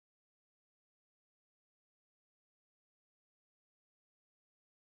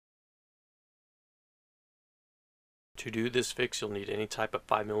To do this fix, you'll need any type of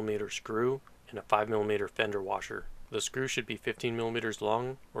 5mm screw and a 5mm fender washer. The screw should be 15mm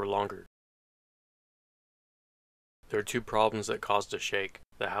long or longer. There are two problems that cause the shake.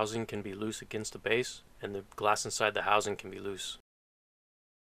 The housing can be loose against the base, and the glass inside the housing can be loose.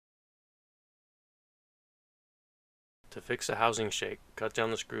 To fix the housing shake, cut down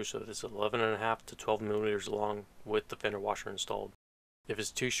the screw so that it's 11.5 to 12mm long with the fender washer installed. If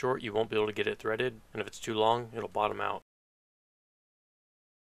it's too short, you won't be able to get it threaded, and if it's too long, it'll bottom out.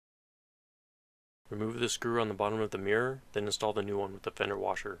 Remove the screw on the bottom of the mirror, then install the new one with the fender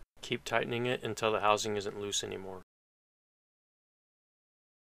washer. Keep tightening it until the housing isn't loose anymore.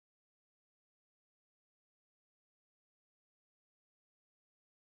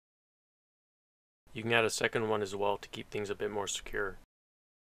 You can add a second one as well to keep things a bit more secure.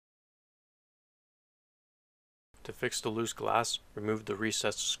 To fix the loose glass, remove the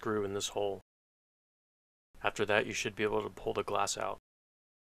recessed screw in this hole. After that, you should be able to pull the glass out.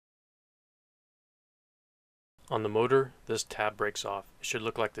 On the motor, this tab breaks off. It should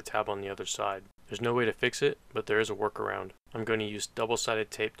look like the tab on the other side. There's no way to fix it, but there is a workaround. I'm going to use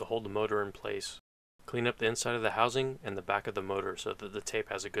double-sided tape to hold the motor in place. Clean up the inside of the housing and the back of the motor so that the tape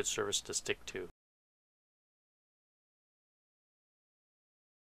has a good surface to stick to.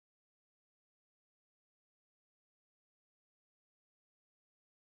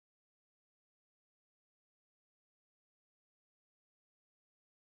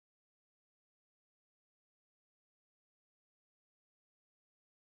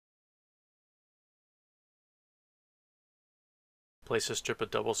 Place a strip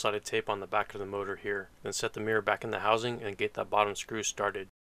of double-sided tape on the back of the motor here, then set the mirror back in the housing and get that bottom screw started.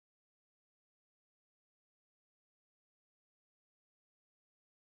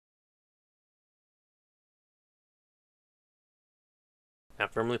 Now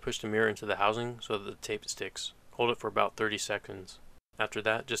firmly push the mirror into the housing so that the tape sticks. Hold it for about 30 seconds. After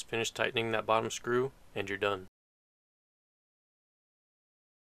that, just finish tightening that bottom screw and you're done.